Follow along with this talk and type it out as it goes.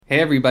Hey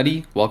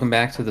everybody, welcome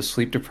back to the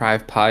Sleep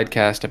Deprived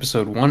Podcast,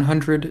 episode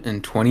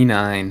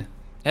 129.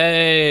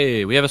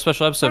 Hey, we have a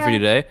special episode for you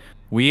today.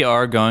 We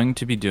are going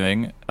to be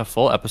doing a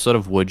full episode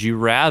of Would You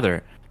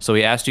Rather. So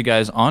we asked you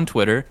guys on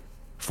Twitter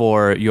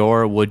for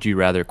your Would You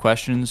Rather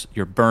questions,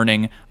 your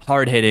burning,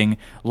 hard-hitting,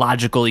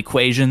 logical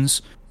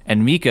equations,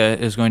 and Mika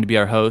is going to be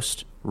our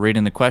host,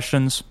 reading the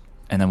questions,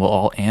 and then we'll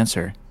all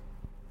answer.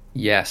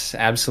 Yes,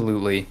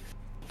 absolutely.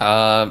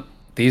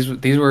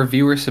 These were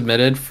viewer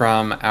submitted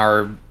from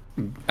our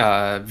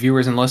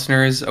viewers and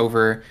listeners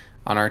over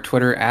on our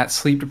Twitter at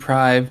Sleep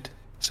Deprived.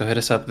 So hit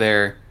us up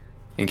there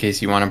in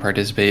case you want to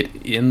participate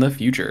in the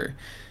future.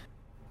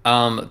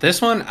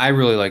 This one, I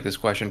really like this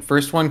question.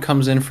 First one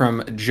comes in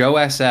from Joe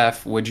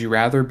SF. Would you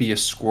rather be a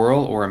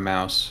squirrel or a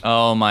mouse?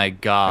 Oh my I'd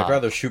God.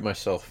 rather shoot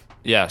myself.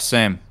 Yeah,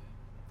 same.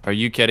 Are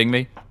you kidding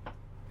me?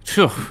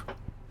 Phew.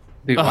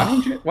 Dude,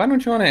 why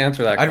don't you want to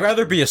answer that I'd question?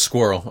 rather be a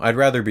squirrel. I'd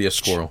rather be a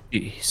squirrel.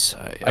 Jeez.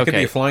 I could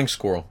be a flying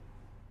squirrel.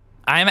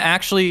 I'm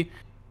actually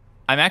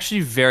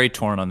very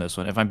torn on this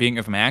one. If I'm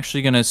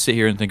actually gonna sit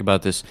here and think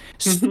about this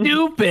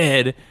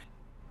stupid,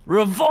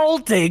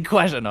 revolting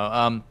question.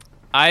 No,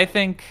 I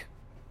think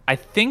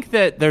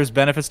that there's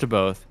benefits to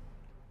both.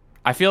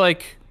 I feel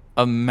like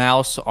a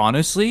mouse,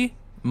 honestly,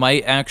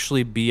 might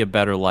actually be a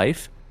better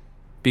life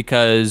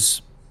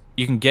because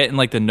you can get in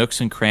like the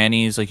nooks and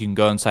crannies, like you can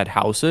go inside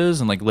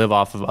houses and like live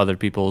off of other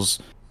people's,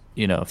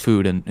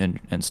 food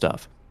and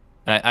stuff.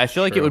 And I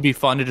feel like it True. would be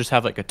fun to just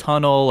have like a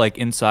tunnel like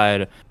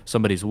inside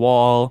somebody's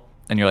wall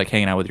and you're like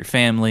hanging out with your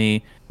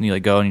family and you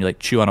like go and you like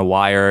chew on a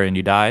wire and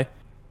you die.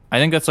 I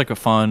think that's like a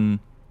fun,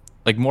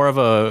 like more of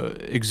a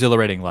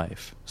exhilarating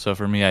life. So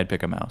for me, I'd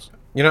pick a mouse.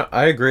 You know,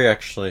 I agree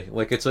actually.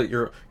 Like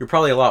you're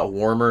probably a lot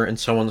warmer in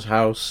someone's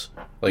house.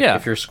 Like Yeah.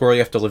 if you're a squirrel, you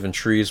have to live in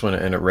trees and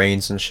it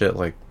rains and shit.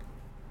 Like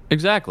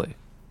Exactly.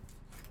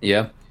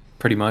 Yeah,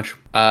 pretty much.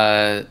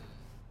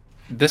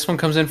 This one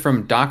comes in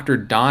from Dr.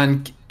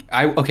 Don.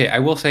 I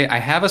will say I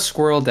have a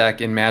squirrel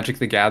deck in Magic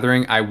the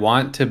Gathering. I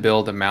want to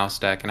build a mouse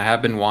deck, and I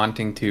have been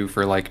wanting to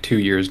for like 2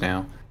 years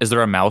now. Is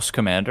there a mouse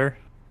commander?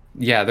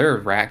 Yeah, there are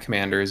rat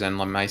commanders and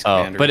mice Oh,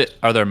 commanders. but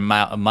are there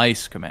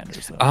mice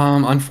commanders though?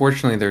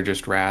 Unfortunately, they're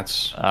just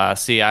rats.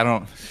 See, I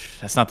don't.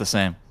 That's not the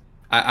same.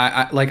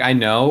 I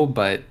know,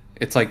 but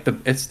it's like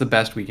it's the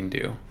best we can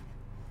do.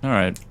 All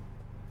right.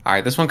 All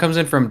right, this one comes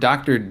in from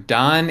Dr.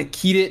 Don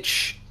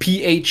Keatich,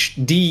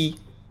 PhD.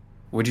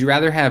 Would you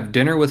rather have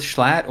dinner with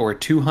Schlatt or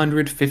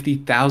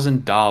 $250,000?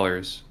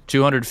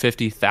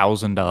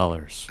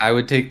 $250,000. I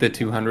would take the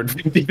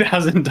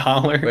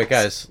 $250,000. wait,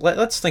 guys,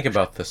 let's think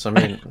about this. I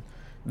mean,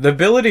 the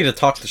ability to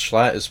talk to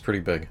Schlatt is pretty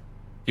big.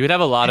 You would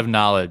have a lot of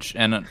knowledge,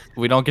 and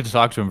we don't get to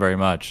talk to him very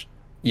much.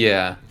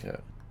 Yeah, Yeah.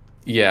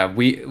 yeah.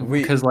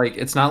 Because like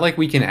it's not like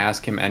we can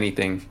ask him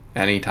anything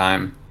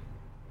anytime.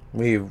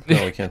 We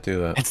can't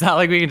do that. It's not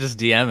like we can just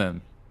DM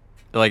him,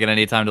 like at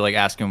any time to like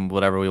ask him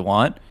whatever we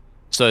want.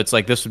 So it's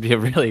like this would be a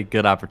really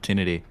good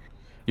opportunity.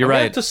 You're I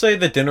have right. to say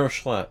the dinner with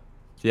Schlatt.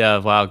 Yeah.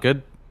 Wow.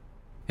 Good.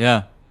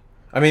 Yeah.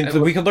 I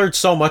mean, we could learn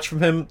so much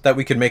from him that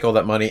we could make all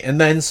that money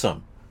and then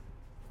some.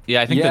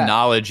 Yeah. I think Yeah. the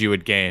knowledge you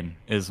would gain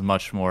is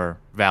much more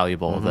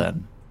valuable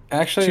than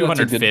Actually, two that's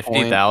a hundred good point.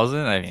 fifty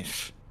thousand. I mean,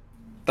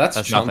 That's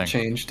That's chump nothing.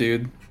 change,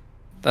 dude.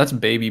 That's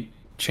baby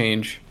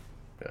change.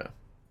 Yeah.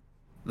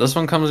 This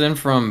one comes in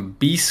from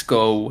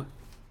Bisco.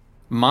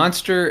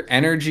 Monster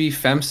Energy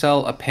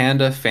Femcell a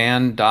Panda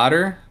fan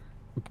daughter,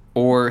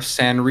 or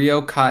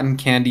Sanrio Cotton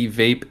Candy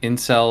Vape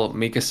Incel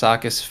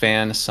Mikasakis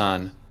fan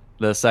son.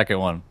 the second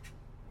one.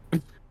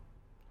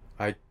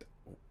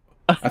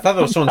 I thought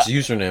that was someone's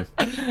username.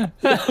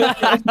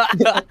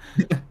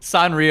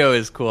 Sanrio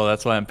is cool.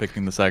 That's why I'm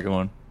picking the second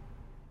one.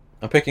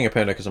 I'm picking a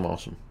panda because I'm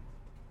awesome.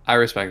 I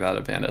respect that,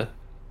 a panda.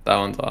 That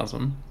one's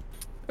awesome.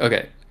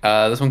 Okay,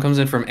 this one comes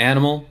in from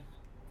Animal,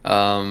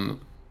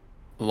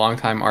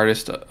 longtime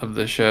artist of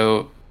the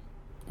show.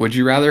 Would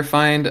you rather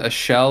find a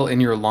shell in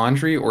your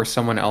laundry or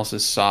someone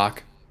else's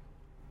sock?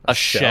 A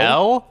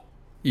shell?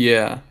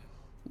 Yeah,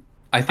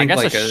 I think guess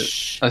like a a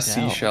shell.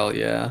 seashell.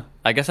 Yeah,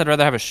 I guess I'd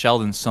rather have a shell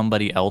than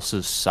somebody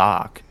else's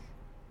sock.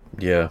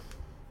 Yeah.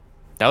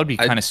 That would be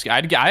kind of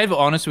scary. I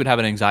honestly would have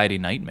an anxiety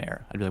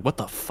nightmare. I'd be like, what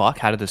the fuck?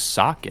 How did this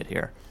sock get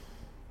here?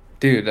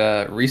 dude.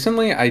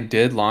 Recently I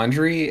did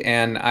laundry,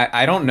 and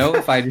I don't know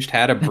if I just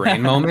had a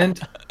brain moment.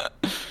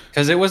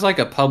 Because it was like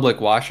a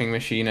public washing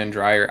machine and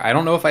dryer. I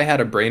don't know if I had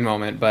a brain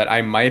moment, but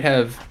I might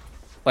have.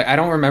 Like, I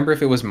don't remember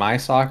if it was my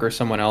sock or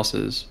someone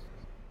else's.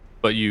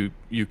 But you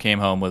came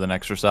home with an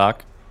extra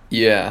sock?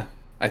 Yeah,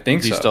 I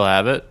think Do you so. still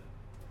have it?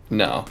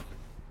 No.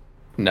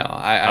 No,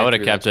 I would have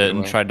threw kept that it and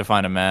away. tried to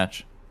find a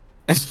match.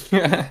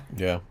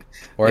 Yeah.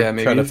 Or Yeah, I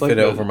maybe try to it's like fit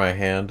it a- over my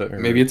hand. Or,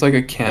 Maybe it's like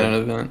a canon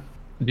event.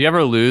 Do you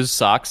ever lose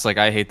socks? Like,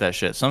 I hate that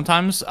shit.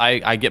 Sometimes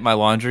I get my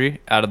laundry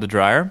out of the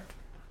dryer,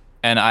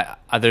 and I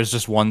there's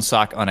just one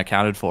sock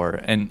unaccounted for,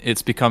 and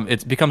it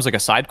becomes like a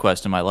side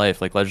quest in my life,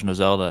 like Legend of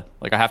Zelda.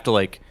 Like, I have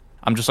to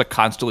I'm just like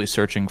constantly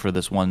searching for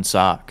this one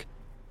sock.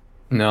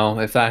 No,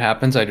 if that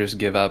happens, I just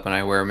give up and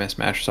I wear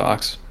mismatched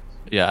socks.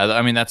 Yeah,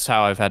 I mean that's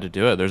how I've had to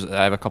do it.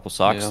 I have a couple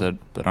socks Yeah.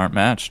 that aren't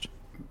matched.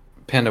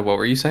 Panda, what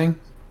were you saying?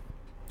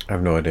 I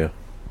have no idea.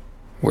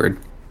 Word.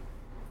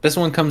 This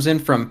one comes in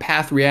from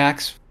Path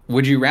Reacts.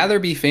 Would you rather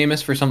be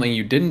famous for something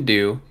you didn't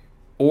do,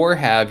 or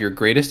have your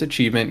greatest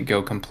achievement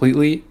go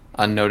completely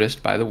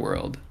unnoticed by the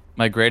world?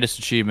 My greatest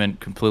achievement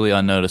completely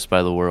unnoticed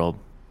by the world.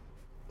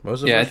 What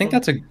was the Yeah, I first think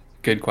one? that's a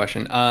good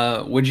question.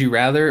 Would you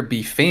rather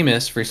be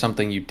famous for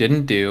something you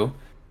didn't do,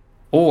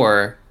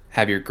 or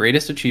have your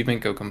greatest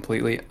achievement go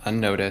completely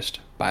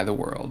unnoticed by the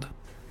world?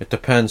 It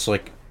depends.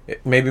 Like,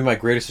 maybe my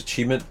greatest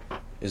achievement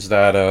is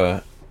that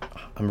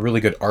I'm a really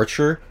good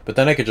archer, but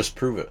then I could just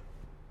prove it.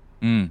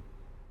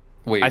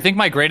 Wait, I think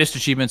my greatest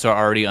achievements are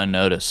already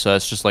unnoticed, so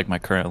it's just like my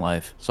current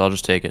life. So I'll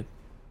just take it.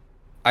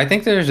 I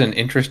think there's an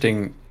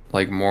interesting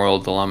like moral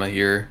dilemma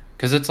here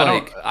because it's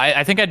like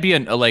I think I'd be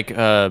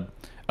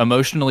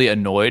emotionally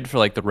annoyed for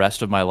like the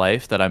rest of my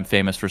life that I'm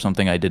famous for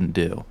something I didn't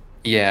do.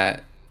 yeah,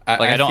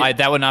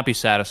 That would not be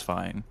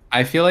satisfying.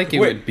 I feel like it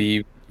Wait. would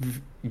be.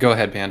 Go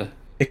ahead, Panda.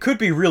 It could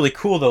be really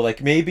cool though.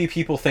 Like maybe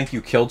people think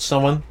you killed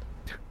someone.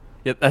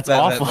 Yeah, that's That,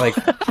 awful. like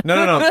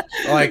no.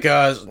 Like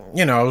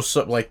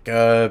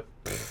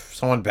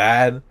someone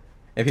bad.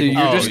 And Dude,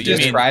 people you're Oh, just you mean-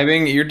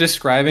 describing. You're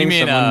describing you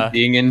mean, someone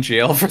being in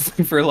jail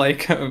for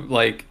like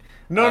like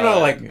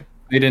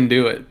they didn't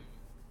do it.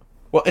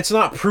 well, it's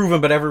not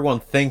proven, but everyone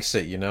thinks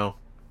it. You know.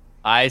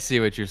 I see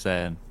what you're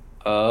saying.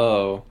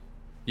 Oh,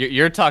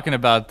 You're talking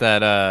about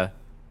that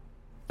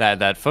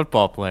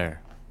football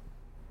player.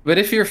 but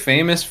if you're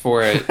famous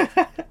for it,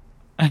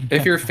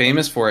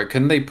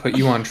 couldn't they put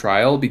you on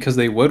trial because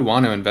they would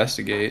want to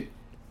investigate?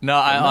 No,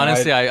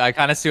 I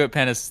kind of see what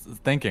Penn is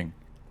thinking.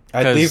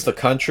 I'd 'Cause- leave the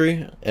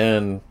country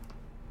and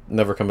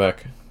never come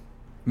back.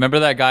 Remember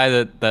that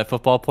guy that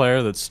football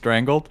player that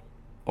strangled,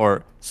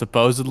 or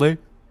supposedly?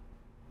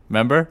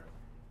 Remember?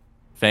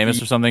 Famous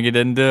for something he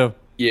didn't do.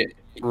 Yeah,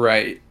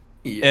 right.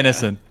 Yeah.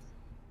 Innocent.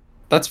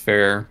 That's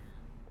fair.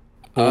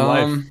 Whole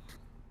life.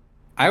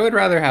 I would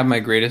rather have my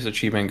greatest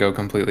achievement go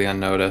completely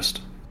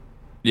unnoticed.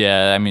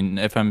 Yeah, I mean,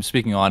 if I'm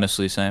speaking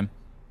honestly, same.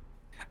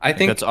 I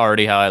think That's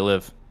already how I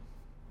live.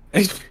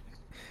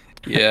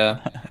 yeah.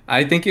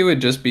 I think it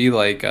would just be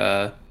like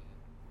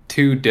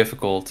too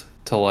difficult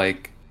to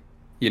like,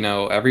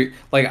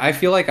 I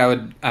feel like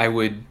I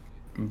would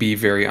be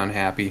very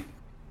unhappy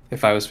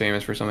if I was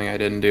famous for something I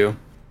didn't do.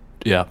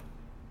 Yeah.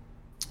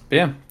 But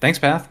yeah, thanks,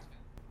 Path.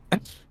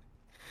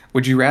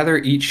 Would you rather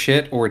eat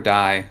shit or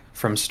die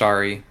from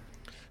Starry?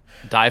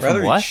 Die from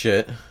Rather eat what?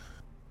 shit.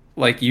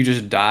 Like you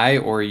just die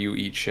or you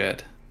eat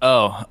shit?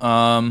 Oh,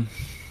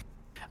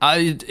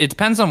 it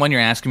depends on when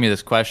you're asking me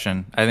this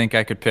question. I think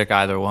I could pick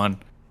either one.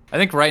 I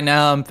think right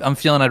now I'm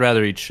feeling I'd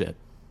rather eat shit.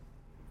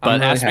 I'm But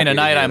really ask me happy to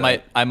tonight,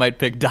 hear I might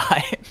pick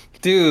die.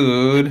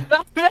 Dude,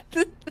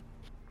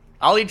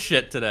 I'll eat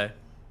shit today.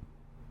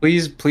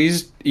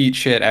 please eat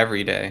shit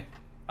every day.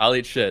 I'll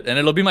eat shit, and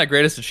it'll be my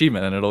greatest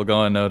achievement, and it'll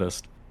go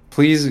unnoticed.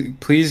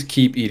 Please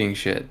keep eating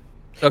shit.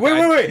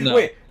 Okay,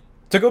 Wait.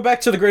 To go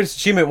back to the greatest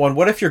achievement one,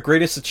 what if your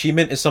greatest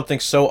achievement is something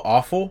so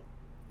awful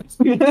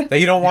that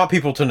you don't want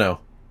people to know?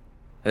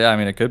 Yeah, I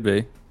mean it could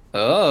be.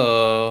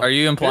 Oh. Are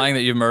you implying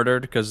that you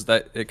murdered? Because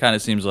it kind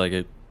of seems like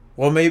it.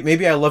 Well,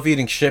 maybe I love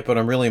eating shit, but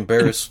I'm really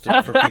embarrassed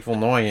for people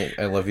knowing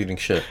I love eating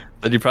shit.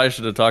 But you probably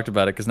should have talked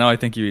about it, because now I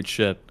think you eat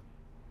shit.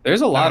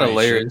 There's a lot I of eat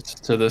layers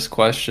to this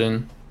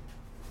question.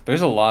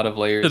 There's a lot of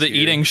layers. To the here.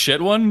 eating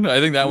shit one, I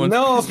think that one's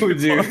No, dude,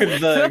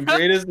 the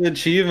greatest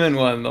achievement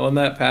one, the one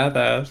that Path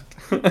asked.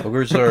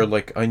 Boogers are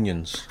like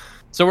onions.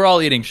 So we're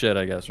all eating shit,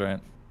 I guess, right?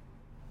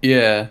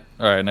 Yeah.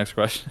 All right, next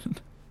question.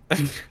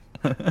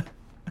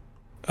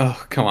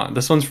 Oh, come on.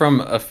 This one's from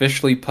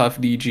Officially Puff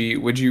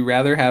DG. Would you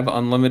rather have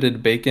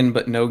unlimited bacon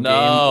but no game,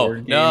 or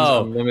games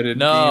unlimited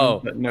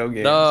games but no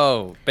games?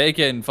 No,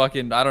 bacon,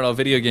 fucking, I don't know,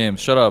 video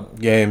games. Shut up.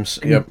 Games.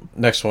 Yep.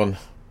 Next one.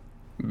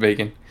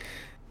 Bacon.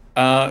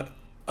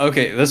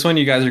 Okay, this one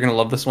you guys are gonna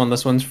love this one.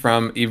 This one's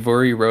from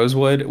Ivori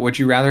Rosewood. Would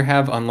you rather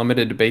have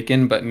unlimited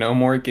bacon but no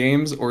more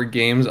games, or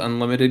games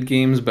unlimited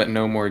games but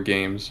no more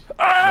games?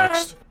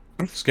 Next.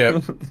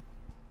 Skip.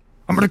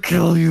 I'm gonna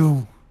kill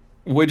you.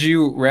 Would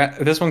you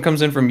this one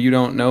comes in from You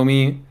Don't Know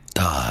Me.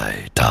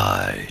 Die.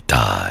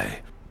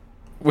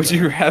 Would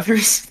you rather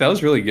that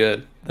was really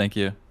good. Thank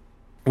you.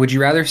 Would you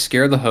rather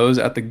scare the hose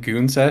at the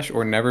goon sesh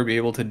or never be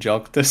able to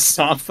jelk the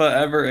Sampha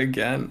ever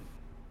again?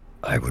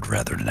 I would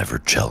rather never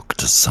jelk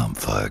to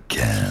Sampha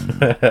again.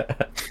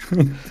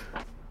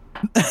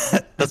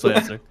 That's my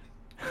answer.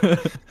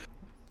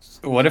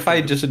 What if I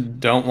just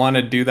don't want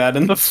to do that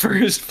in the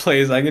first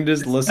place? I can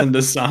just listen to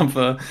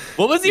Sampha.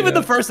 What was even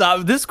the first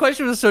op? This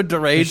question was so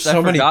deranged. There's so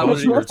I many forgot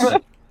what it was.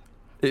 buzzwords.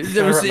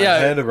 There I was, wrap my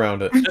head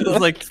around it. it was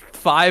like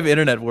 5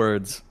 internet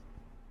words.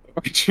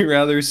 Would you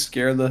rather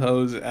scare the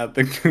hose at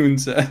the goon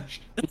sesh?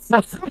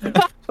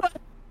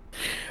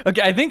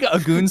 Okay, I think a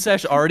goon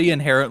sesh already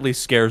inherently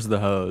scares the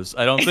hose.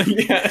 I don't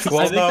think. Yes.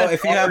 Well, think no, that's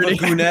if you have a already-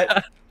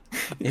 goonette,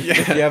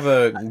 if you have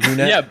a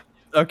goonette, Yeah.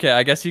 Okay,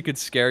 I guess you could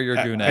scare your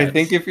goonette. I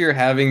think if you're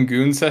having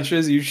goon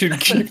sessions, you should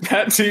keep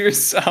that to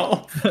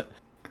yourself.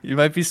 You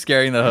might be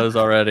scaring the hose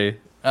already.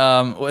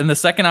 And the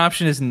second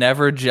option is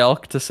never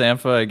jelk to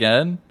Sampha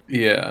again.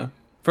 Yeah.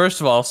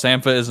 First of all,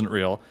 Sampha isn't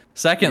real.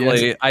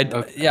 Secondly, Yes.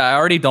 Okay. I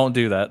already don't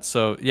do that.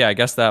 So yeah, I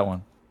guess that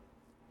one.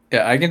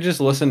 Yeah, I can just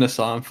listen to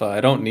Sampha.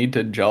 I don't need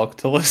to Jelk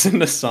to listen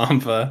to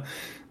Sampha.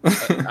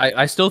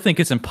 I still think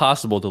it's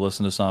impossible to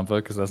listen to Sampha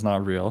because that's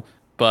not real.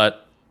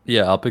 But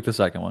yeah, I'll pick the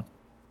second one.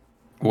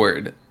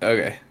 Word.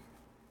 Okay.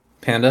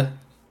 Panda?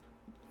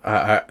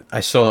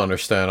 I still don't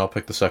understand. I'll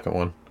pick the second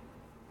one.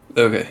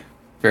 Okay.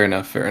 Fair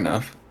enough, fair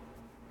enough.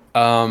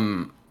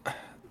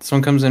 This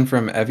one comes in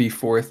from Evie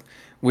Fourth.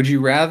 Would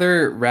you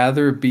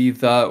rather be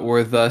the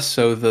or the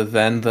so the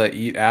then the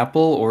eat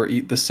apple or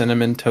eat the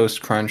cinnamon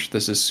toast crunch?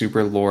 This is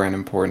super lore and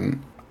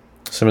important.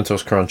 Cinnamon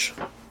Toast Crunch.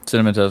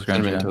 Cinnamon Toast Crunch.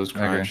 Cinnamon yeah. toast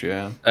I agree. crunch,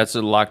 yeah. That's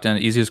a locked in.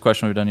 Easiest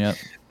question we've done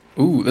yet.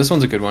 Ooh, this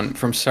one's a good one.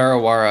 From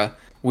Sarawara.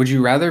 Would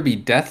you rather be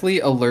deathly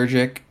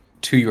allergic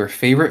to your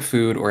favorite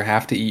food or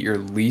have to eat your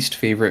least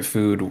favorite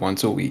food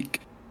once a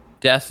week?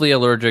 Deathly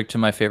allergic to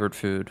my favorite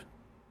food.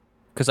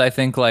 Because I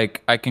think,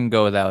 like, I can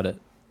go without it.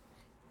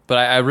 But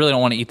I really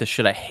don't want to eat the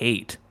shit I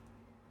hate.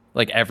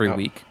 Like, every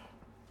week.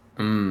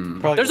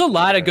 Probably There's a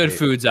lot of I good hate.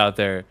 foods out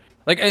there.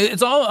 Like,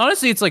 it's all,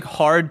 honestly, it's, like,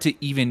 hard to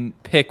even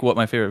pick what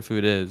my favorite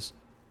food is.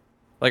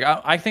 Like,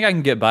 I think I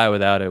can get by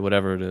without it,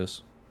 whatever it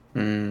is.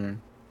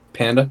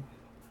 Panda?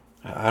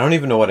 I don't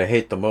even know what I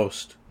hate the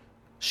most.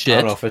 Shit.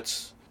 I don't know if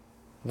it's...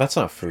 That's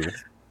not food.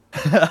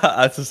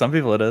 That's to some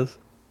people it is.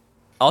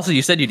 Also,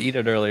 you said you'd eat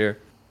it earlier.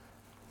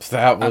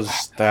 That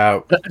was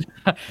that.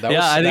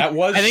 That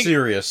was I think-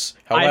 serious.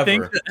 However, I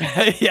think,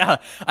 yeah,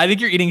 I think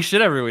you're eating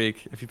shit every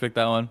week if you pick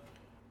that one.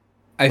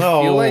 I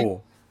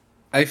no.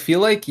 feel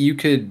like you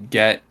could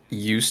get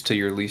used to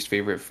your least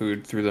favorite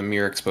food through the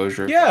mere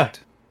exposure Yeah.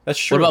 effect. That's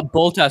true. What about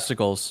bull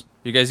testicles?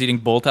 You guys eating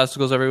bull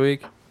testicles every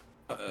week?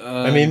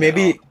 I mean,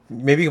 maybe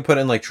you can put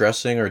it in like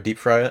dressing or deep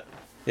fry it.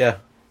 Yeah.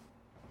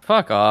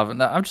 Fuck off!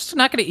 No, I'm just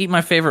not gonna eat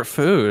my favorite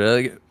food.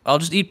 Like, I'll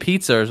just eat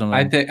pizza or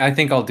something. I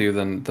think I'll do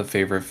the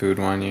favorite food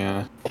one,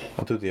 yeah.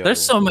 I'll do the other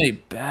There's so one. many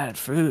bad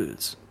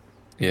foods.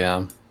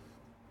 Yeah.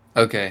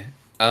 Okay.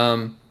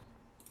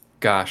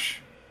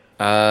 Gosh.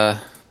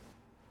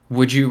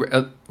 Would you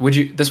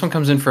this one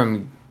comes in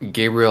from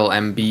Gabriel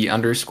MB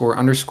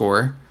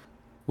 __.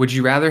 Would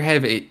you rather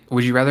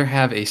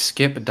have a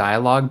skip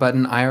dialogue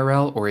button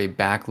IRL or a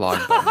backlog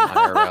button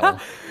IRL?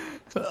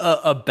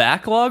 A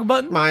backlog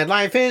button? My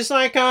life is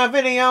like a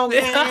video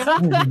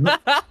game.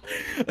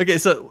 Okay,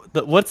 so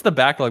what's the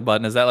backlog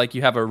button? Is that like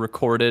you have a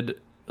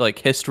recorded like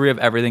history of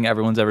everything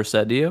everyone's ever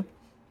said to you?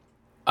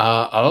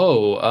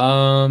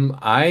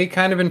 I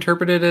kind of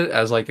interpreted it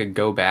as like a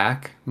go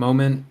back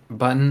moment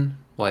button.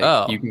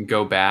 Like you can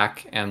go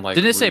back and like.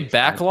 Didn't it say reach-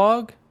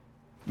 backlog?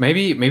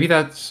 Maybe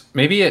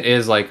it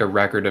is like a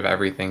record of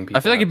everything. I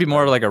feel like it'd be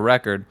more of like a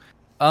record.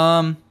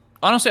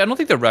 Honestly, I don't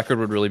think the record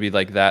would really be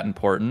like that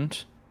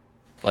important.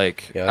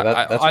 Like, Yeah,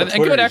 that's I what think it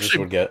would Twitter users actually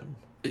would get.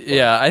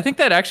 Yeah, I think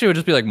that actually would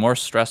just be like more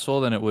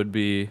stressful than it would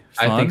be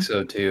fun. I think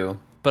so too.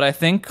 But I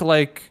think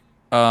like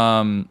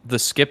the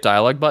skip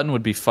dialogue button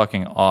would be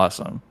fucking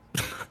awesome.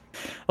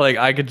 Like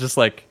I could just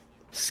like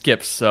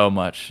skip so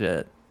much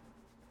shit.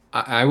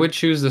 I would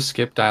choose the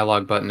skip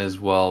dialogue button as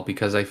well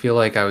because I feel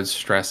like I would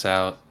stress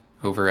out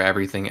over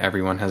everything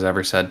everyone has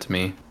ever said to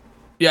me.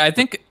 Yeah, I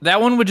think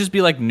that one would just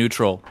be like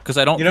neutral because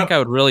I don't You know- think I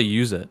would really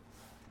use it.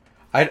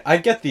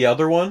 I'd get the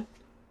other one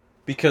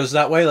because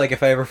that way, like,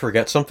 if I ever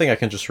forget something, I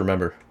can just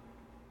remember.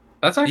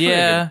 That's actually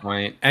Yeah. a good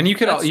point. And you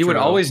That's would true.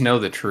 always know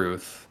the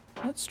truth.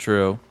 That's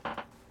true.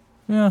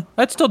 Yeah,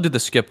 I'd still do the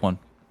skip one.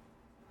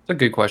 It's a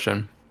good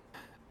question.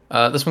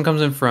 This one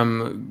comes in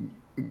from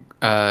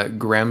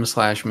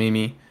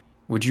Grem/Mimi.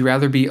 Would you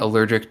rather be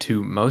allergic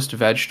to most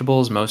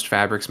vegetables, most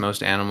fabrics,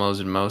 most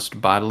animals, and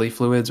most bodily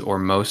fluids, or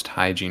most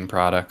hygiene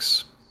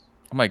products?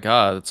 Oh my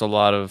god, that's a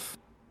lot of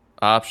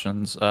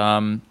options.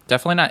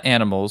 Definitely not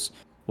animals.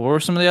 What were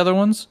some of the other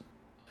ones?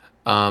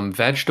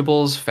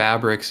 Vegetables,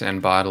 fabrics,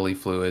 and bodily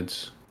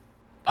fluids.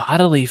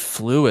 Bodily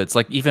fluids,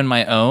 like even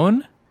my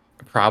own.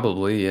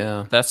 Probably,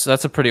 yeah. That's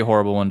a pretty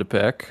horrible one to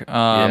pick.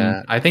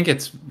 Yeah, I think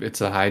it's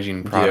the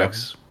hygiene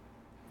products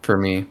for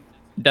me.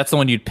 That's the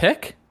one you'd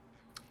pick.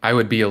 I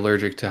would be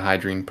allergic to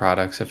hygiene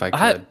products if I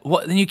could.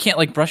 What? Then you can't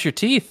like brush your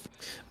teeth.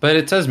 But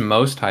it says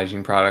most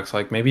hygiene products.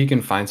 Like maybe you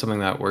can find something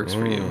that works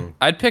for you.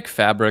 I'd pick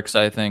fabrics.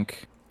 I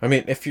think. I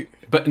mean, if you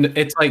But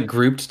it's like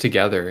grouped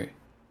together.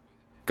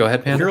 Go ahead,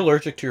 if you're Panda.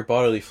 allergic to your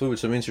bodily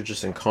fluids, that means you're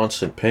just in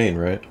constant pain,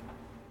 right?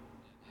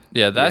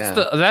 Yeah,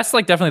 that's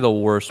like definitely the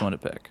worst one to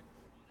pick.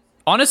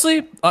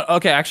 Honestly,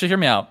 okay, actually, hear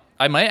me out.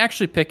 I might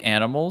actually pick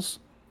animals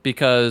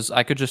because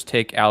I could just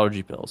take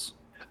allergy pills.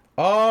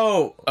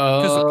 Oh,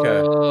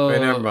 okay.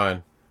 Wait, never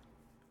mind.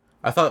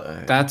 I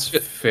thought That's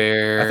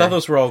fair. I thought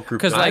those were all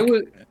grouped. Because up. I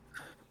would.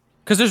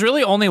 Because there's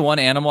really only one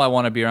animal I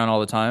want to be around all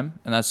the time,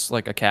 and that's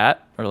like a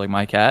cat or like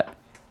my cat.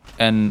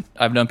 And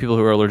I've known people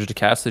who are allergic to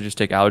cats; they just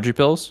take allergy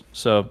pills.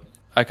 So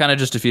I kind of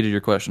just defeated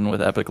your question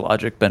with epic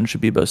logic, Ben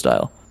Shabibo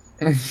style.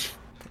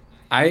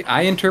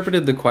 I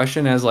interpreted the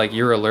question as like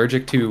you're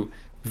allergic to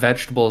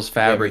vegetables,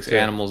 fabrics, too.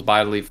 animals,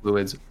 bodily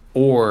fluids,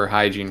 or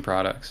hygiene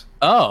products.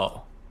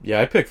 Oh,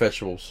 Yeah, I pick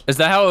vegetables. is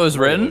that how it was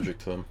I'm written? allergic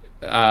to them.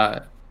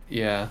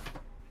 Yeah.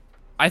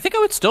 I think I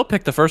would still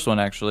pick the first one,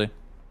 actually.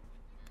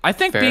 I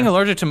think Fair. being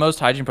allergic to most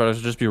hygiene products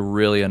would just be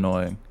really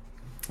annoying.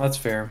 That's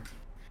fair.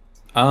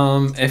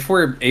 If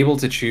we're able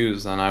to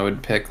choose, then I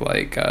would pick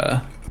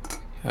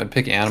I'd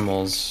pick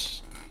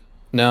animals.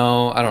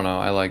 No, I don't know.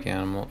 I like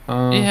animal.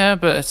 Yeah,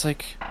 but it's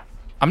like,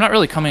 I'm not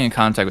really coming in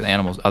contact with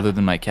animals other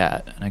than my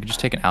cat, and I could just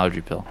take an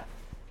allergy pill.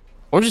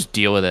 Or just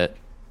deal with it.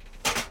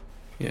 I'm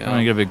gonna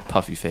Yeah. get a big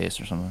puffy face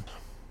or something.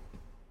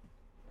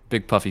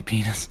 Big puffy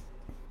penis.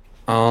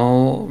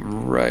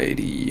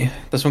 Alrighty.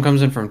 This one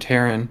comes in from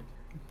Taryn.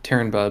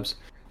 Taryn Bubs.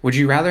 Would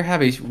you rather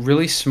have a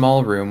really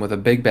small room with a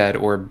big bed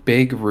or a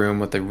big room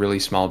with a really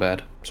small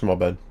bed? Small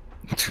bed.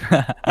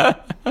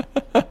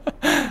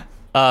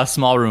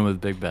 Small room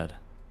with big bed.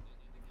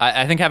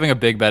 I think having a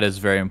big bed is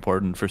very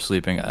important for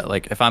sleeping.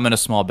 Like if I'm in a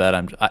small bed,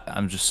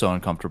 I'm just so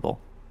uncomfortable.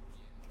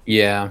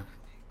 Yeah.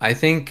 I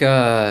think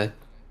I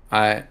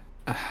I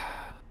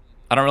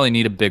don't really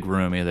need a big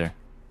room either,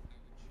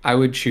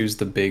 would choose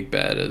the big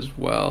bed as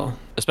well.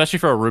 especially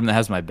for a room that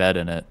has my bed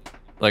in it.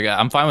 Like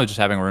I'm fine with just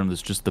having a room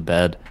that's just the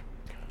bed.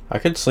 I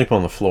could sleep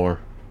on the floor.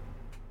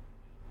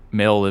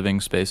 Male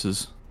living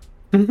spaces.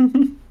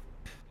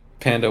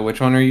 Panda, which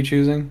one are you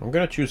choosing? I'm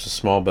gonna choose a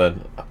small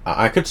bed.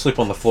 I could sleep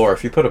on the floor.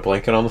 If you put a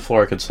blanket on the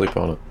floor, I could sleep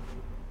on it.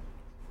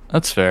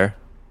 That's fair.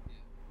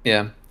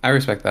 Yeah, I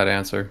respect that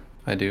answer.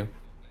 I do.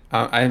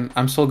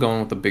 I'm still going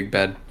with the big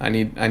bed. I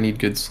need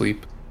good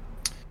sleep.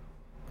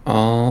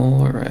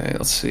 All right,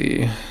 let's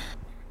see.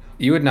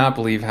 You would not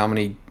believe how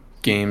many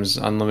games,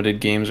 unlimited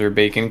games, or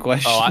bacon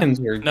questions.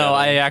 we're No,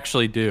 I getting.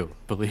 actually do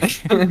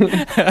believe.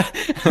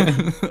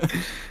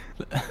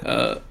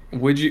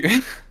 Would you?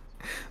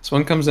 This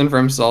one comes in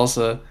from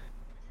Salsa.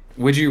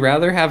 Would you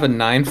rather have a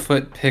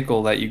 9-foot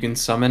pickle that you can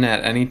summon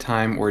at any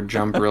time or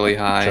jump really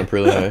high? Jump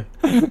really high.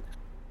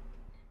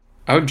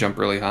 I would jump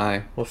really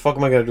high. What the fuck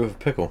am I gonna do with a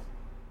pickle?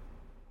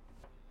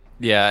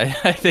 Yeah,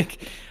 I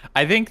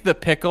think the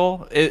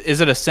pickle is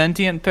it a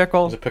sentient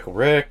pickle? Is it Pickle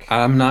Rick?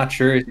 I'm not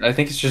sure. I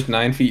think it's just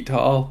 9 feet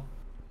tall.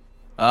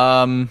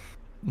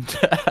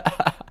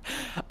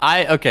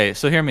 Okay,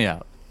 so hear me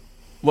out.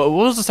 What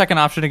was the second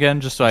option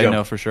again, just so I Jump.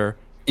 know for sure?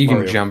 You can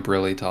Mario. jump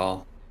really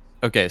tall.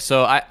 Okay,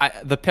 so I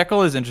the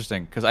pickle is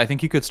interesting because I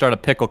think you could start a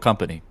pickle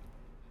company.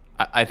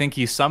 I think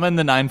you summon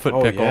the 9-foot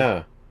Oh pickle,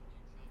 yeah.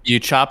 you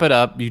chop it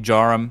up, you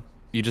jar them,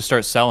 you just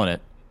start selling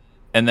it,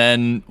 and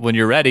then when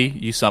you're ready,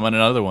 you summon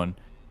another one,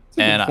 a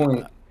good and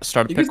point.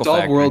 start a You can pickle solve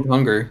factory. world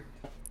hunger.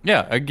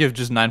 Yeah, I give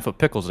just 9-foot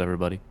pickles to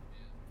everybody.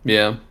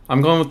 Yeah,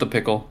 I'm going with the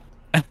pickle.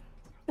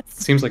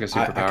 Seems like a I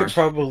superpower. could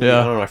probably.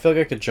 Yeah. I don't know. I feel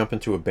like I could jump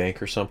into a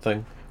bank or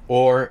something.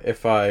 Or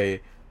if I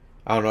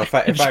don't know. If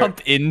I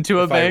Jump into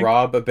a if I bank.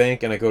 rob a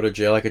bank and I go to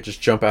jail, I could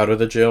just jump out of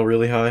the jail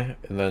really high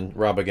and then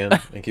rob again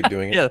and keep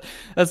doing it. Yeah,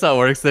 that's how it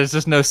works. There's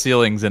just no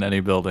ceilings in any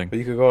building. But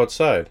you could go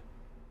outside.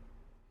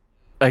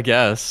 I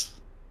guess.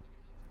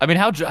 I mean,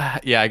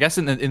 yeah, I guess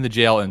in the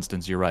jail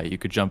instance, you're right. You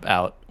could jump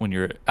out when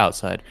you're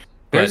outside.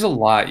 There's But a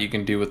lot you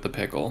can do with the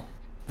pickle.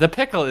 the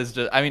pickle is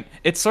just, I mean,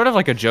 it's sort of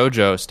like a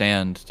JoJo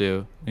stand,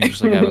 too. You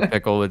just like have a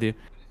pickle with you.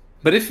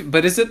 But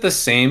is it the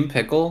same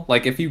pickle?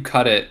 Like if you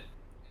cut it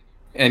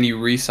and you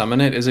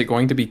resummon it, is it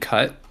going to be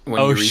cut when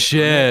Oh, you resummon it?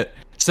 shit.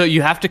 So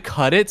you have to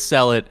cut it,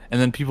 sell it, and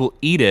then people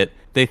eat it.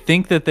 They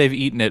think that they've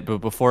eaten it, but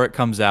before it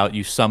comes out,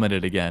 you summon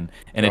it again,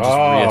 and it just Oh.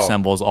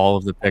 reassembles all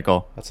of the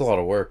pickle. That's a lot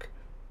of work.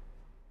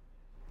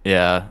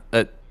 Yeah,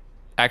 that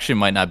actually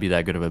might not be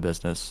that good of a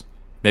business.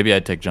 Maybe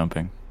I'd take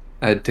jumping.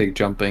 I'd take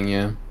jumping,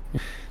 yeah.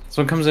 This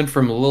one comes in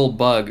from Lil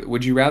Bug.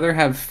 Would you rather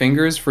have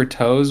fingers for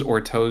toes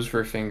or toes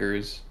for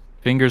fingers?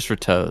 Fingers for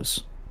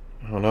toes.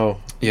 I don't know.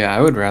 Yeah,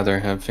 I would rather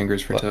have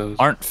fingers for toes.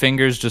 Aren't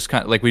fingers just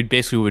kind of like we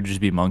basically would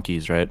just be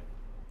monkeys, right?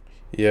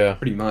 Yeah.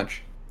 Pretty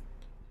much.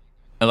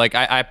 And like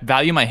I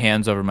value my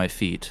hands over my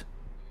feet.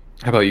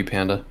 How about you,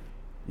 Panda?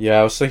 Yeah,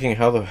 I was thinking,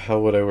 how the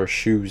hell would I wear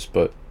shoes?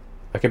 But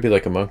I could be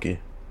like a monkey.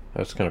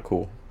 That's kind of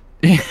cool.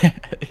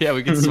 Yeah,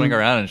 we could swing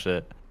around and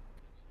shit.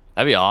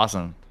 That'd be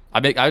awesome.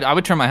 I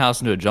would turn my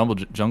house into a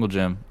jungle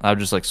gym. I would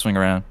just like swing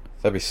around.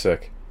 That'd be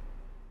sick.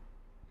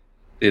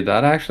 Dude,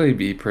 that'd actually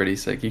be pretty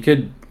sick. You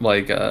could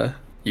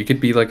you could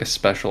be like a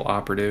special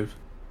operative.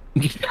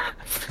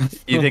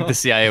 You think the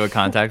CIA would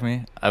contact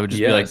me? I would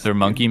just be like Yes, their dude.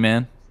 monkey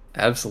man.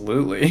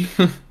 Absolutely.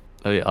 That'd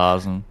be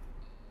awesome.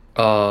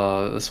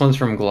 This one's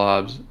from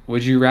Globs.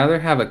 Would you rather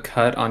have a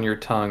cut on your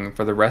tongue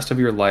for the rest of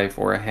your life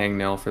or a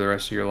hangnail for the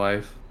rest of your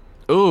life?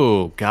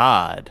 Ooh,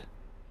 God.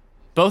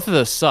 Both of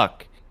those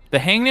suck. The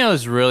hangnail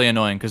is really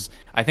annoying because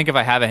I think if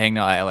I have a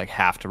hangnail, I like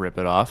have to rip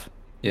it off.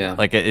 Yeah.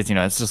 Like it's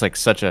it's just like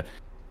such a.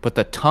 But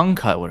the tongue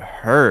cut would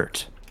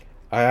hurt.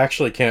 I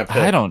actually can't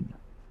pick. I don't.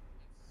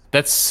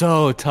 That's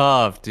so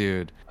tough,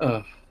 dude.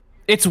 Ugh.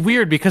 It's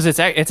weird because it's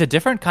a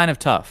different kind of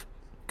tough.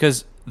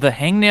 Because the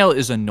hangnail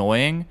is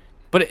annoying,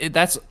 but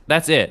that's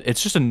it.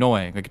 It's just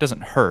annoying. Like it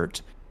doesn't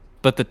hurt,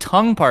 but the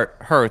tongue part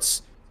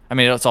hurts. I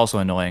mean, it's also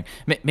annoying.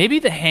 Maybe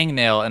the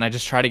hangnail, and I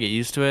just try to get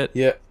used to it.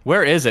 Yeah.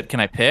 Where is it? Can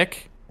I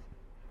pick?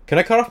 Can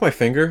I cut off my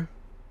finger?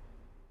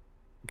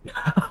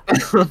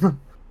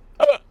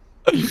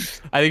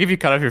 I think if you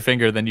cut off your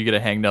finger, then you get a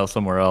hangnail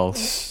somewhere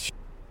else.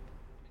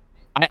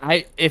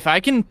 I if I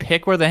can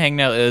pick where the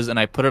hangnail is and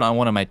I put it on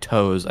one of my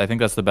toes, I think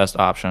that's the best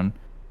option.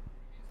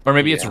 Or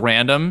maybe it's Yeah.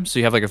 random, so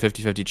you have like a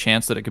 50-50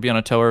 chance that it could be on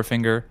a toe or a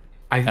finger.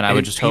 And I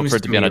would just hope seems for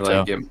it to be on me a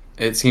toe. like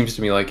it seems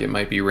to me like it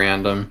might be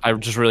random. I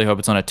just really hope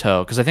it's on a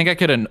toe, because I think I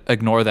could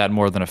ignore that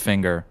more than a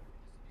finger.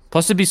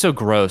 Plus, it'd be so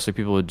gross. Like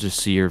people would just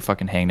see your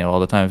fucking hangnail all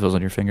the time if it was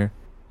on your finger.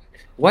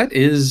 What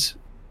is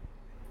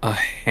a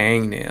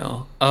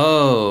hangnail?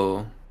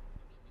 Oh,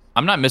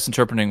 I'm not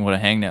misinterpreting what a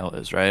hangnail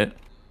is, right?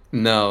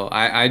 no,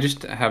 I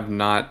just have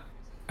not.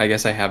 I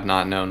guess I have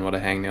not known what a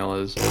hangnail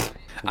is.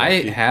 I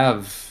Lucky.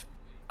 have.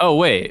 Oh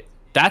wait,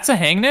 that's a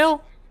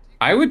hangnail?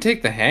 I would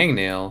take the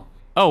hangnail.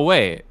 Oh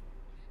wait,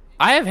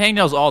 I have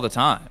hangnails all the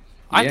time.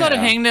 I thought a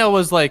Yeah. hangnail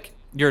was like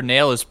your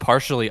nail is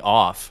partially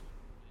off,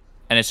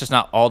 and it's just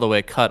not all the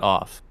way cut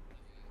off.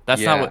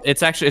 That's not Yeah. what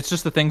it's actually. It's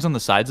just the things on the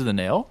sides of the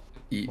nail.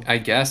 I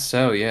guess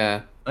so.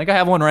 Yeah. I think I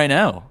have one right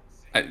now.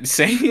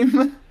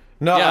 Same.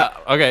 No, Yeah.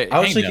 Okay. I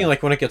was hangnail. thinking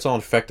like when it gets all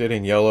infected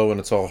and yellow and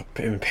it's all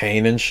in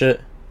pain and shit.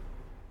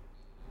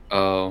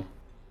 Oh,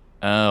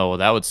 Oh, well,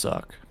 that would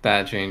suck.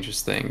 that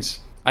changes things.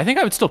 I think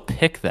I would still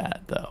pick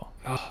that though.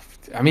 Oh,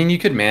 I mean, you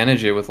could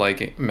manage it with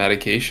like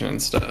medication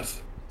and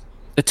stuff.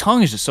 The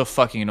tongue is just so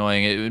fucking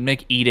annoying. It would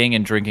make eating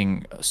and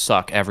drinking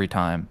suck every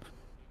time.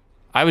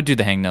 I would do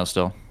the hangnail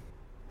still.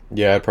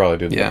 Yeah, I'd probably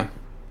do that. Yeah.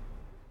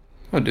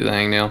 I'll do the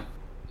hangnail.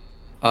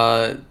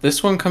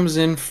 This one comes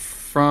in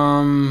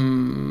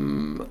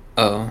from.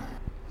 Oh.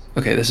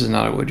 Okay, this is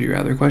not a would you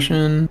rather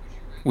question.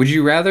 Would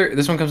you rather.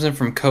 This one comes in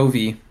from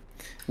Covey.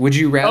 Would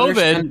you rather.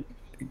 Covid?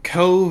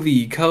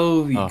 Covey.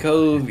 Oh.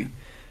 Covey.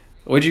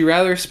 Would you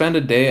rather spend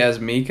a day as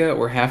Mika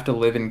or have to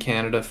live in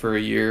Canada for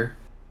a year?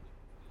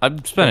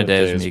 I'd spend a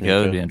day as Mika. That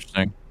would Mika. be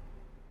interesting.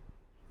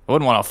 I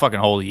wouldn't want a fucking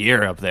whole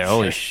year up there.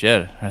 Holy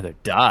shit. I'd rather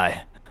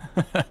die.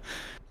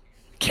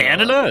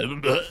 Canada?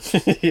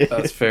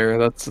 That's fair.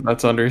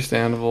 That's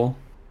understandable.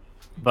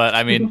 But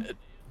I mean,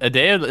 a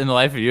day in the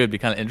life of you would be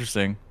kind of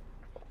interesting.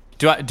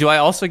 Do I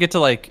also get to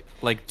like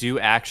do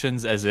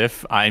actions as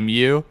if I'm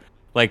you?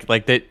 Like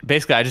that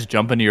basically I just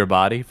jump into your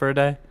body for a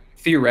day?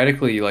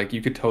 Theoretically, like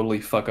you could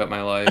totally fuck up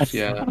my life.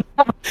 Yeah.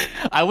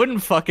 I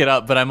wouldn't fuck it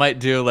up, but I might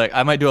do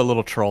a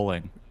little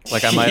trolling.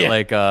 Like I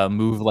might Yeah.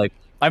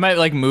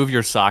 move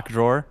your sock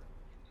drawer.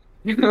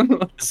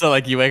 So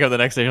like you wake up the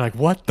next day, you're like,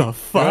 what the You know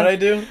fuck? what I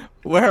do?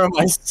 Where are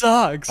my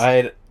socks?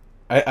 I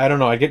don't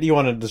know. I'd get you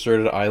on a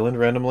deserted island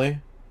randomly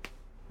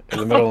in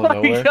the middle of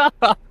nowhere.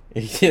 God.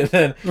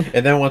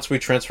 and then once we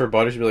transfer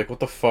bodies, you'd be like, "What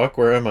the fuck?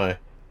 Where am I?"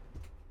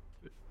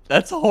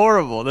 That's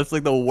horrible. That's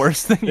like the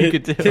worst thing you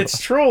could do.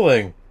 It's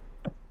trolling.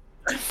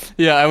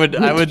 Yeah, I would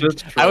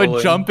just I would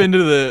trolling. jump into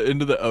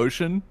the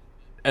ocean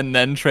and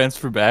then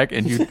transfer back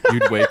and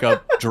you'd wake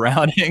up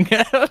drowning.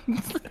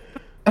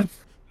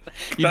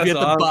 You'd be at That's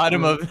the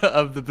bottom awesome.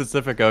 of the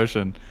Pacific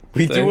Ocean.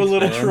 We do a Thanks,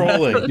 little man.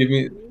 trolling. Give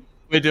me.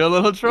 We do a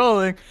little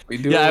trolling. We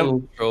do Yeah, a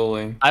little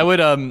trolling. I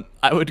would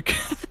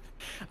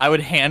I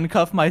would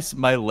handcuff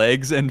my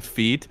legs and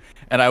feet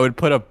and I would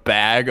put a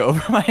bag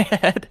over my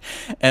head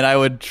and I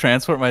would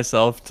transport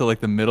myself to like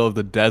the middle of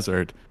the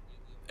desert.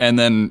 And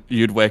then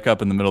you'd wake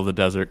up in the middle of the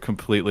desert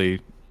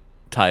completely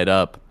tied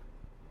up.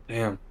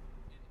 Damn.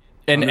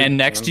 And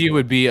next to you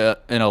would be an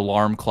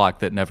alarm clock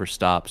that never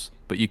stops,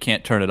 but you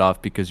can't turn it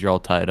off because you're all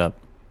tied up.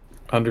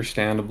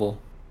 Understandable.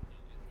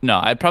 No,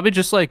 I'd probably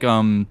just like I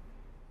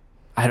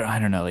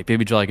don't know, like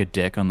maybe draw like a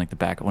dick on like the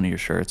back of one of your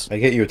shirts. I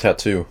get you a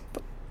tattoo.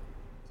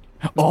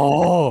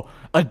 Oh,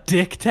 a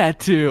dick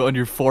tattoo on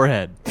your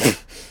forehead.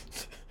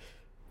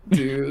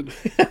 Dude.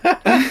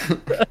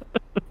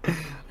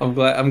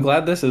 I'm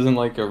glad this isn't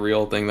like a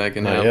real thing that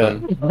can Not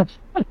happen.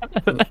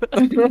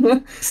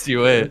 See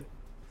wait.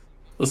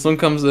 This one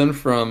comes in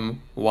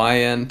from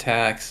YN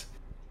Tax.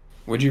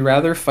 Would you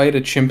rather fight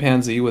a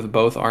chimpanzee with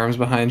both arms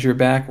behind your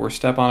back or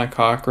step on a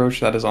cockroach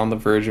that is on the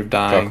verge of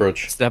dying?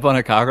 Cockroach. Step on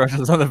a cockroach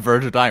that's on the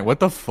verge of dying. What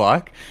the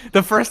fuck?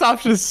 The first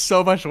option is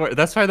so much worse.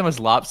 That's probably the most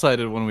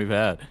lopsided one we've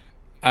had.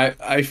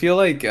 I feel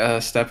like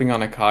stepping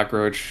on a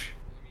cockroach.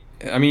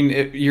 I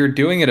mean, you're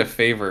doing it a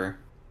favor.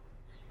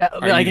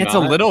 Like you it's a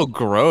not? little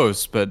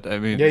gross, but I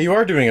mean, Yeah, you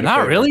are doing it. a not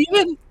favor. really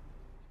even.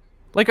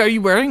 Like, are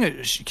you wearing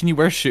can you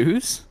wear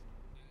shoes?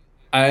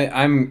 I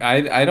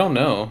don't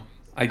know.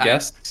 I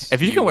guess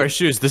If you can wear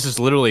shoes, this is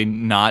literally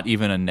not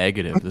even a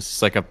negative.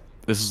 This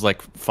is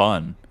like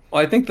fun.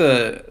 Well, I think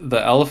the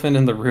elephant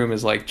in the room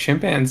is like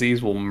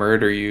chimpanzees will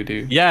murder you,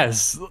 dude.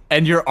 Yes,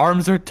 and your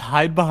arms are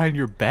tied behind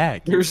your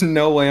back. There's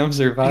no way I'm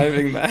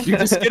surviving that. You're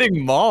just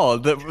getting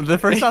mauled. The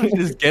first option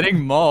is getting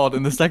mauled,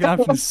 and the second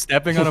option is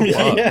stepping on a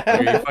bug. Yeah.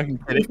 Are you fucking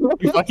kidding?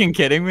 You fucking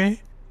kidding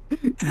me?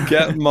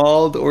 Get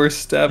mauled or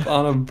step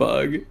on a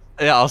bug.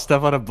 Yeah, I'll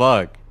step on a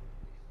bug.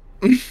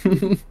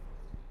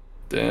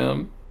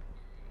 Damn.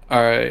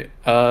 All right.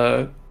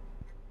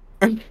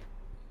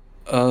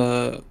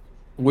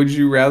 Would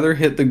you rather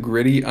hit the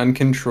gritty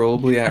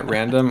uncontrollably at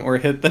random or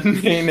hit the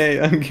nay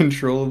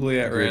uncontrollably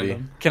at Gritty.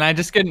 random? Can I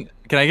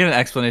get an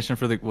explanation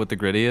for what the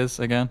gritty is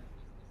again?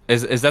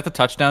 Is that the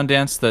touchdown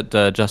dance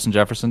that Justin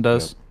Jefferson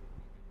does?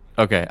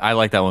 Okay, I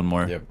like that one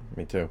more. Yep,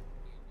 me too.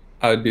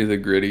 I would do the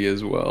gritty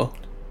as well.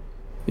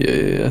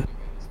 Yeah.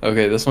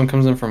 Okay, this one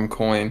comes in from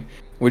Coin.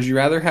 Would you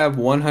rather have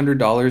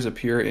 $100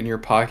 appear in your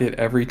pocket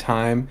every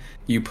time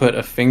you put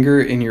a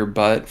finger in your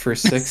butt for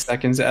 6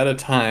 seconds at a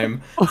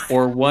time,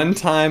 or one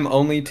time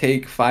only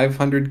take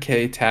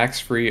 500K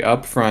tax-free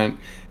upfront?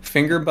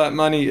 Finger butt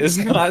money is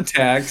not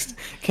taxed,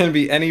 can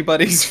be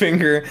anybody's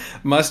finger,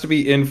 must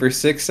be in for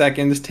 6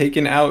 seconds,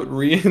 taken out,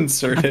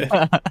 reinserted.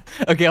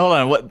 Okay, hold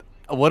on.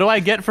 What do I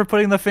get for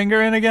putting the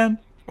finger in again?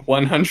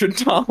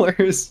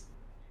 $100.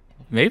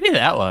 Maybe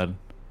that one.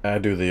 I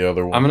do the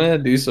other one. I'm gonna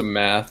do some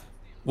math.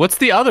 What's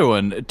the other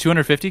one?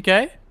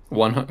 250K?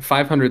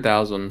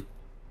 500,000.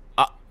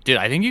 Dude,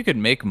 I think you could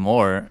make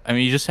more. I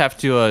mean, you just have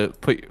to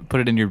put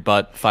it in your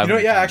butt 500 You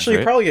know, yeah, times, actually, you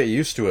right? probably get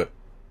used to it.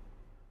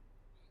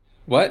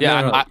 What?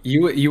 Yeah, No. I-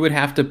 You would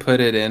have to put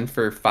it in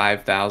for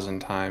 5,000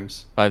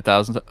 times.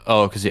 5,000?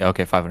 Oh, because, yeah,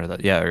 okay,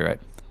 500. Yeah, you're right.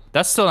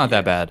 That's still not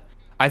that bad.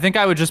 I think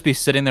I would just be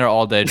sitting there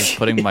all day just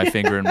putting my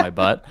finger in my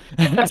butt.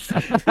 And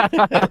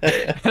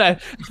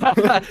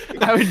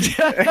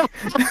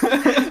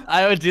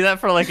I would do that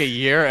for like a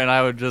year, and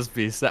I would just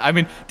be. I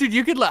mean, dude,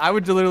 you could. I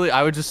would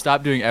just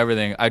stop doing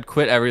everything. I'd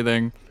quit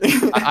everything.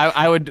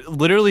 I would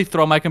literally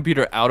throw my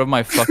computer out of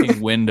my fucking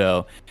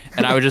window,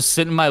 and I would just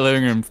sit in my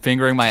living room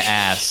fingering my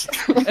ass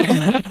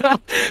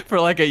for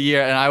like a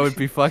year, and I would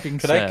be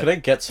fucking sad. Could I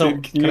get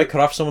some? Dude, Can I cut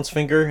off someone's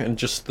finger and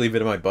just leave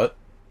it in my butt?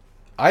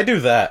 I do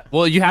that.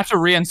 Well, you have to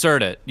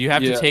reinsert it. You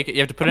have Yeah. to take it.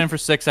 You have to put it in for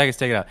 6 seconds.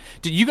 Take it out.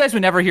 Dude, you guys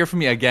would never hear from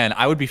me again.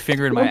 I would be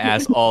fingering my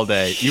ass all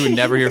day. You would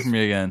never hear from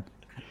me again.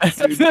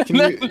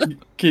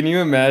 Can you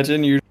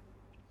imagine? You're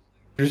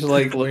just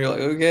like, you're like,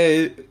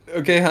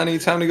 okay, honey,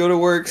 time to go to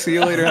work. See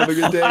you later. Have a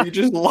good day. You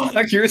just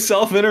lock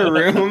yourself in a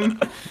room.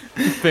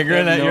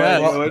 Fingering at your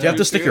ass. Do you have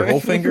to stick your whole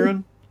finger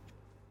in?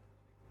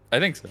 I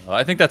think so.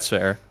 I think that's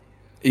fair.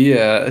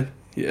 Yeah.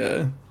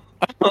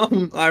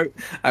 I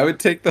would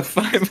take the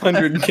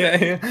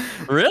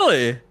 500K.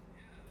 Really?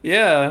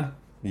 Yeah.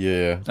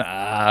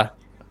 Yeah.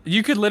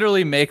 You could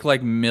literally make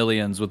like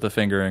millions with the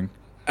fingering.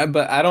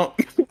 But I don't.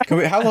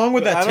 How long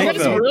would that I don't take,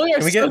 know. though? Really are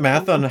Can we get so-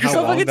 math on You're how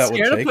so long fucking that would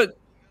scared to take? put-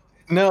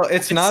 No,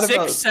 it's not 6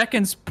 about.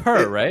 seconds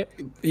per, right?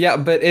 Yeah,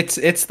 but it's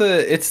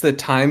the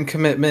time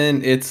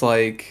commitment. It's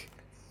like.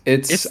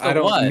 It's the I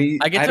don't what?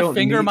 need. I get to don't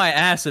finger need- my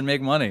ass and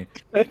make money.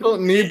 I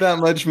don't need that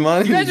much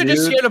money. You guys are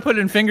just dude. scared of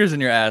putting fingers in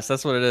your ass.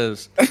 That's what it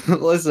is.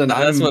 Listen,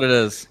 That's what it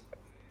is.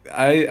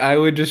 I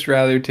would just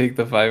rather take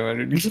the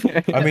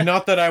 500K. I mean,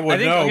 not that I would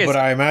think- know, okay, but so-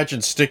 I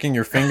imagine sticking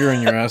your finger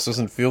in your ass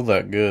doesn't feel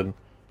that good.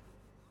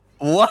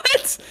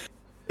 What?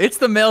 It's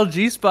the male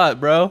G spot,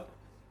 bro.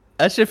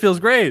 That shit feels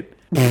great.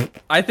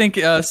 I think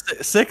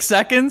 6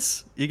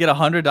 seconds, you get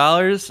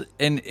 $100.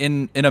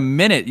 In a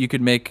minute, you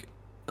could make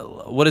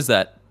what is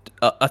that?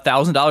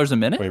 $1,000 a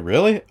minute? Wait,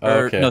 really?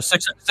 Or Okay. no,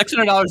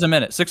 $600 a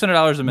minute.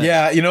 $600 a minute.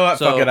 Yeah, you know what?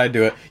 So- Fuck it, I'd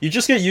do it. You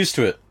just get used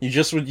to it. You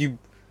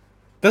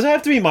doesn't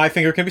have to be my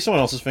finger. It can be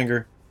someone else's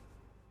finger.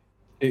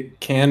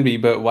 It can be,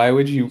 but why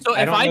would you? So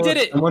if don't I know did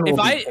it, someone if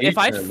will be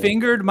I patient.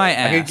 fingered my I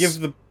ass could give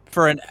the.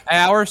 for an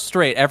hour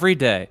straight every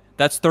day,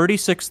 that's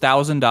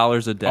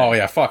 $36,000 a day. Oh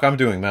yeah, fuck! I'm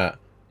doing that.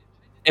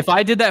 If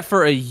I did that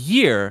for a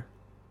year,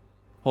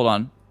 hold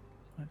on.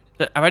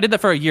 If I did that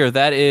for a year,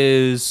 that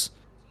is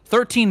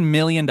 $13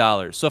 million.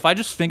 So if I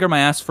just finger my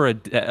ass for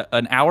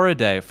an hour a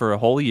day for a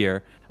whole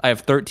year, I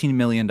have $13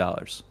 million.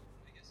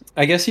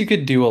 I guess you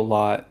could do a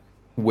lot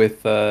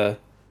with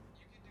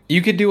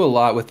you could do a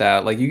lot with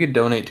that. Like you could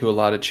donate to a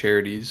lot of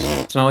charities.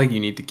 It's not like you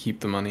need to keep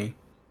the money.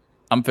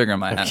 I'm fingering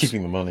my I'm ass.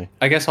 keeping the money.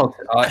 I guess I'll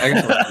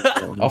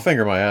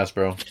finger my ass,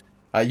 bro.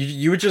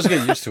 You would just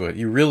get used to it.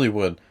 You really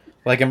would.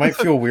 Like it might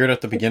feel weird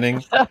at the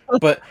beginning,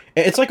 but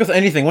it's like with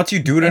anything. Once you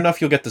do it enough,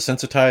 you'll get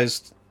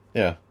desensitized.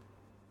 Yeah.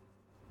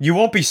 You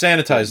won't be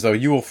sanitized though.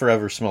 You will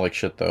forever smell like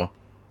shit though.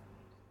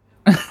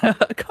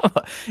 Come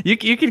on. You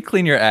could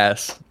clean your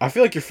ass. I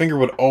feel like your finger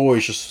would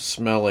always just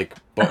smell like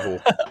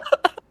butthole.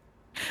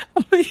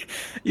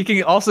 You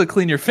can also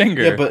clean your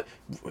finger. Yeah, but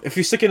if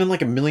you stick it in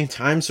like a million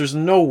times, there's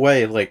no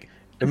way. Like,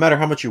 no matter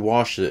how much you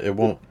wash it, it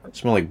won't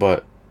smell like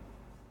butt.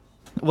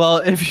 Well,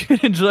 if you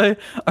enjoy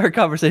our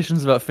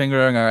conversations about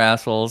fingering our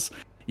assholes,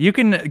 you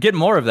can get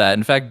more of that.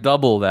 In fact,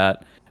 double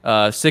that.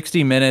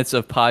 60 minutes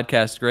of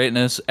podcast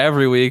greatness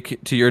every week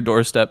to your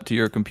doorstep, to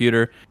your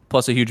computer,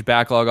 plus a huge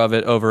backlog of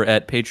it over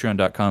at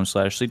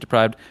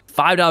patreon.com/sleepdeprived.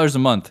 $5 a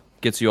month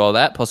gets you all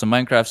that, plus a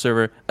Minecraft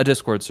server, a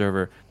Discord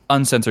server,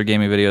 uncensored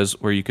gaming videos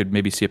where you could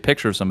maybe see a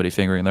picture of somebody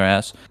fingering their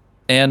ass,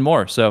 and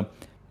more. So,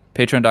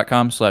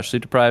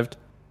 patreon.com/sleepdeprived.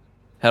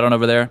 Head on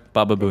over there.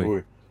 Baba Booey.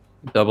 Ooh.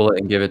 Double it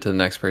and give it to the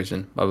next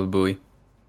person. Baba Booey.